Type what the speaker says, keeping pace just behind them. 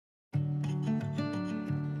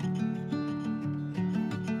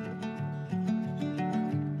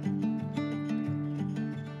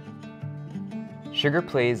Sugar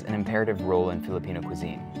plays an imperative role in Filipino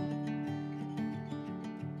cuisine.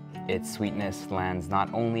 Its sweetness lands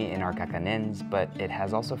not only in our kakanins, but it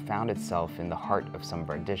has also found itself in the heart of some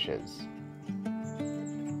of our dishes.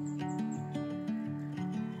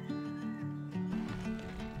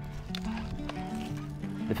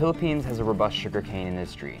 The Philippines has a robust sugarcane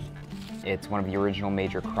industry. It's one of the original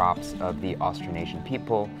major crops of the Austronesian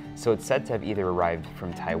people, so it's said to have either arrived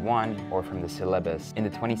from Taiwan or from the Celebes in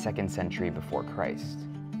the 22nd century before Christ.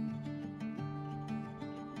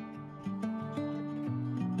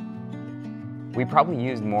 We probably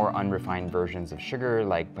used more unrefined versions of sugar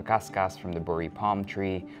like pacascas from the buri palm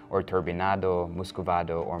tree, or turbinado,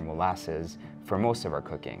 muscovado, or molasses for most of our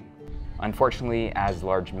cooking. Unfortunately, as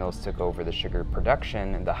large mills took over the sugar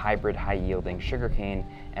production, the hybrid high-yielding sugarcane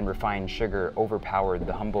and refined sugar overpowered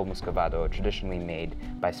the humble muscovado traditionally made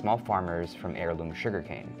by small farmers from heirloom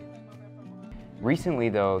sugarcane. Recently,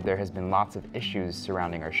 though, there has been lots of issues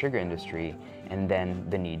surrounding our sugar industry and then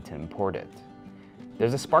the need to import it.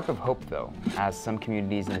 There's a spark of hope, though, as some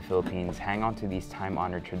communities in the Philippines hang on to these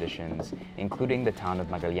time-honored traditions, including the town of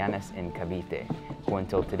Magallanes in Cavite, who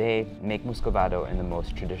until today make muscovado in the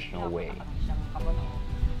most traditional way.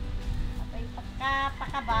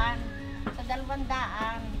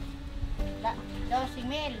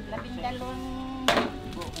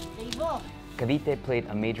 Cavite played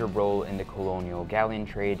a major role in the colonial galleon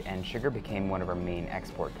trade, and sugar became one of our main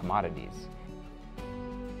export commodities.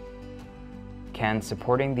 Can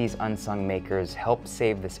supporting these unsung makers help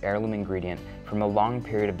save this heirloom ingredient from a long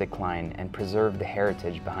period of decline and preserve the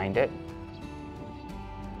heritage behind it?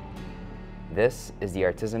 This is the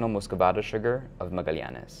artisanal muscovado sugar of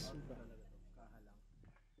Magallanes.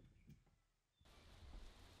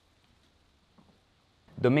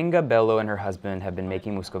 Dominga Bello and her husband have been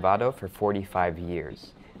making muscovado for 45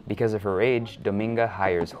 years. Because of her age, Dominga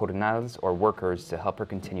hires jornals or workers to help her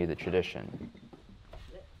continue the tradition.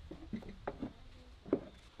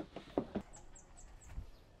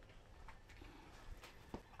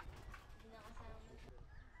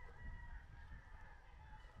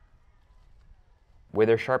 With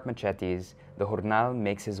their sharp machetes, the jornal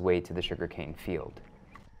makes his way to the sugarcane field.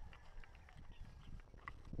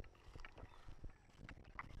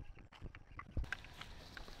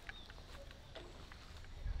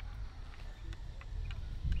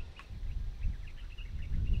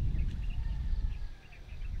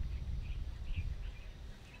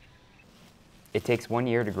 It takes 1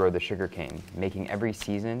 year to grow the sugarcane, making every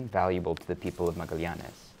season valuable to the people of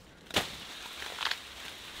Magallanes.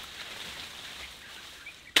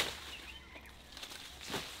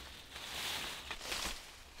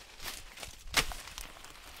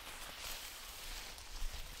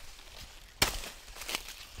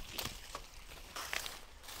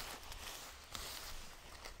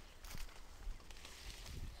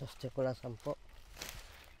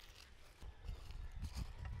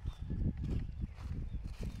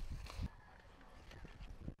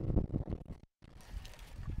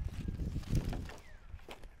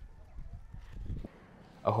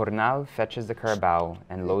 A jornal fetches the carabao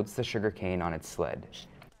and loads the sugarcane on its sled.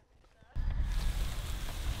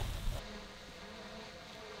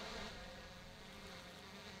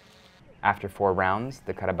 After 4 rounds,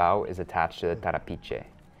 the carabao is attached to the tarapiche.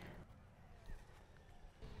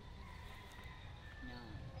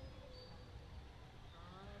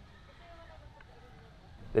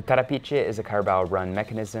 The tarapiche is a carabao-run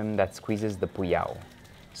mechanism that squeezes the puyao.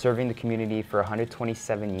 Serving the community for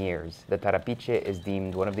 127 years, the tarapiche is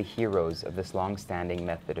deemed one of the heroes of this long-standing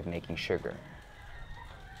method of making sugar.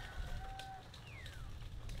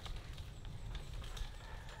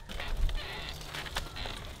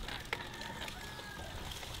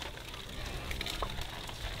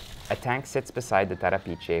 A tank sits beside the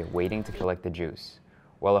tarapiche waiting to collect the juice,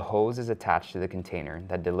 while a hose is attached to the container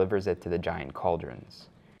that delivers it to the giant cauldrons.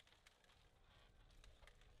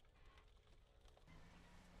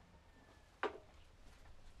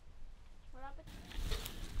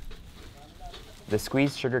 The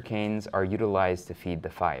squeezed sugar canes are utilized to feed the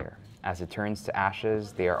fire. As it turns to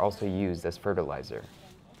ashes, they are also used as fertilizer.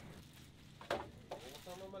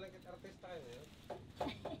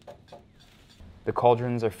 The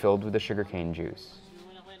cauldrons are filled with the sugarcane juice.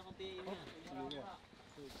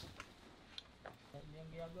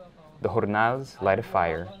 The jornals light a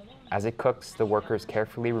fire. As it cooks, the workers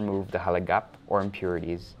carefully remove the halagap, or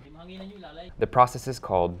impurities. The process is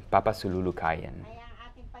called papasululukayan.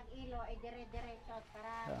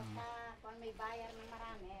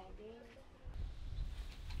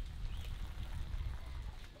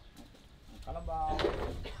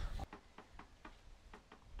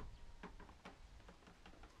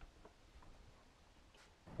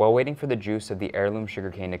 While waiting for the juice of the heirloom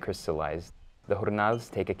sugarcane to crystallize, the jornals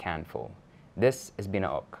take a canful. This is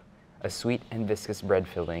binaok, a sweet and viscous bread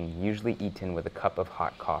filling usually eaten with a cup of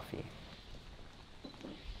hot coffee.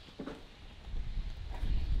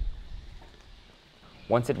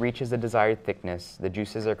 Once it reaches the desired thickness, the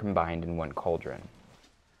juices are combined in one cauldron.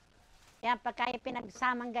 Yan, pagka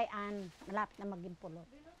pinagsamang gayaan, malapit na maging pulot.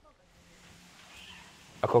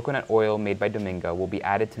 A coconut oil made by Dominga will be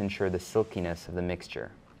added to ensure the silkiness of the mixture.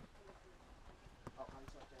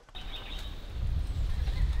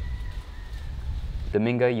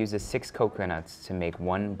 Dominga uses 6 coconuts to make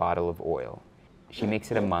 1 bottle of oil. She makes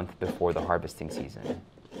it a month before the harvesting season.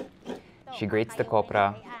 She grates the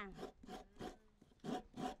copra,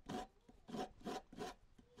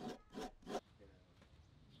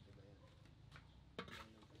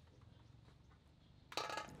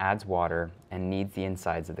 adds water, and kneads the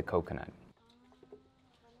insides of the coconut.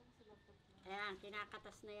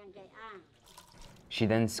 She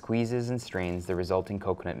then squeezes and strains the resulting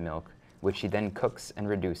coconut milk, which she then cooks and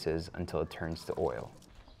reduces until it turns to oil.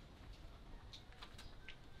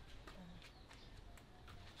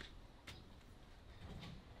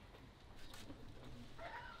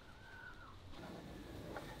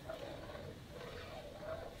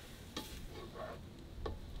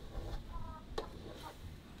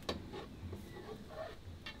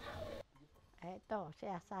 Ito,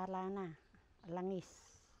 siya sala na, langis.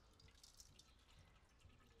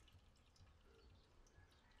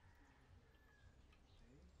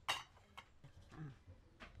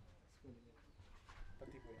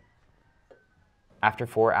 After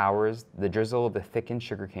 4 hours, the drizzle of the thickened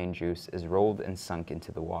sugarcane juice is rolled and sunk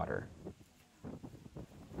into the water.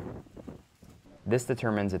 This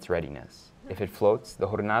determines its readiness. If it floats, the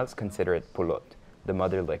jornals consider it pulot, the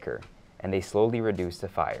mother liquor, and they slowly reduce the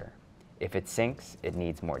fire. If it sinks, it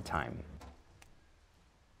needs more time.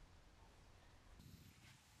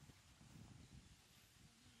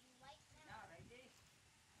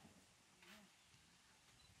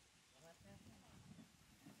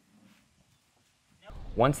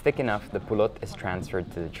 Once thick enough, the pulot is transferred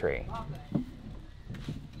to the tray.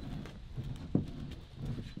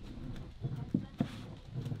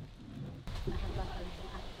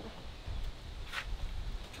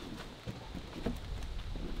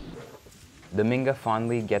 Dominga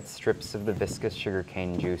fondly gets strips of the viscous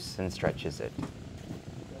sugarcane juice and stretches it.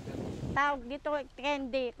 Tawag dito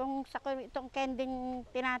candy, kung sa itong candy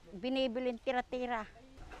binibilin tira-tira.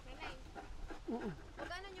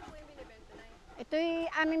 Magkano niyo po yung binibenta na? Ito'y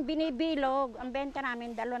aming binibilog. Ang benta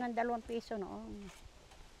namin, 2 piso noon.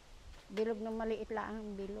 Bilog ng maliit lang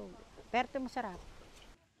ang bilog. Pero ito masarap.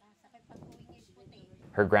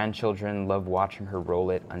 Her grandchildren love watching her roll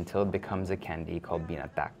it until it becomes a candy called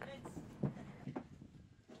binatak.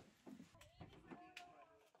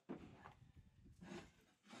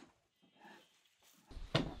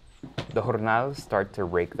 The jornals start to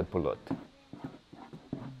rake the pulot.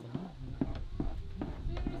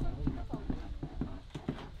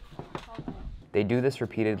 They do this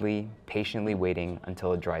repeatedly, patiently waiting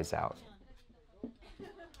until it dries out.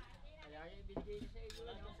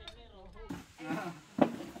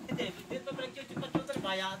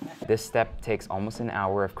 This step takes almost an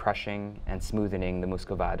hour of crushing and smoothing the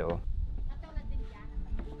muscovado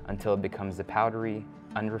until it becomes the powdery,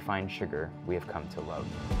 unrefined sugar we have come to love.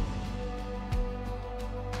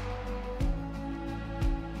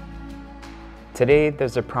 Today,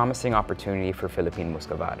 there's a promising opportunity for Philippine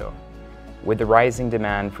Muscovado. With the rising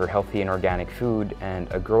demand for healthy and organic food and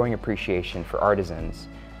a growing appreciation for artisans,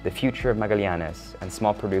 the future of Magallanes and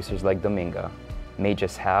small producers like Dominga may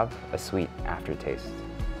just have a sweet aftertaste.